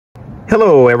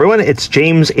Hello everyone, it's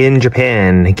James in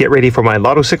Japan. Get ready for my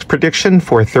Lotto 6 prediction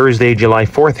for Thursday, July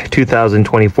 4th,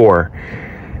 2024.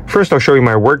 First I'll show you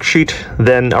my worksheet,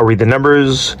 then I'll read the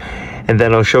numbers, and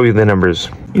then I'll show you the numbers.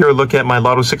 Here a look at my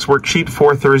Lotto 6 worksheet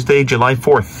for Thursday, July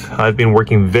 4th. I've been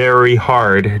working very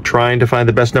hard trying to find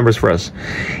the best numbers for us.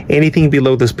 Anything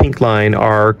below this pink line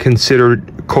are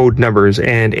considered code numbers,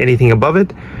 and anything above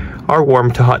it are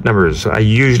warm to hot numbers. I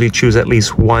usually choose at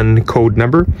least one code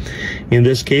number. In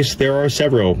this case, there are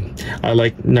several. I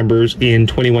like numbers in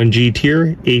 21G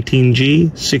tier,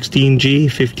 18G, 16G,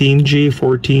 15G,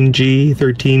 14G,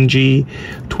 13G,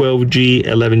 12G,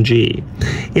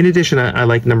 11G. In addition, I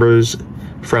like numbers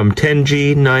from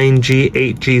 10G, 9G,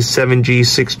 8G, 7G,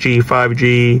 6G,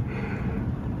 5G,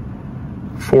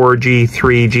 4G,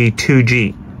 3G,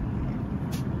 2G.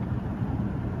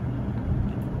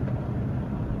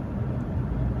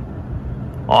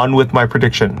 On with my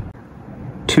prediction.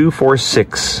 2, 4,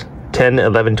 6, 10,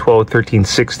 11, 12, 13,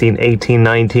 16, 18,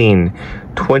 19,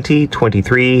 20,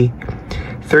 23,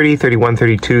 30, 31,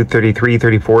 32, 33,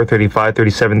 34, 35,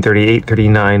 37, 38,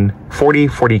 39, 40,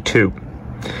 42.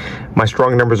 My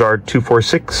strong numbers are 2, 4,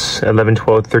 6, 11,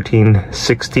 12, 13,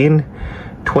 16,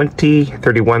 20,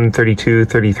 31, 32,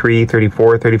 33,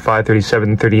 34, 35,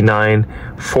 37,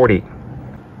 39, 40.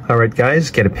 All right, guys,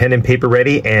 get a pen and paper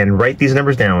ready and write these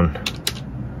numbers down.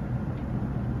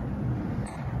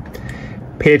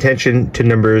 Pay attention to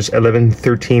numbers 11,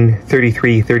 13,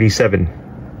 33, 37.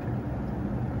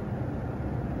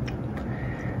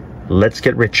 Let's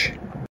get rich.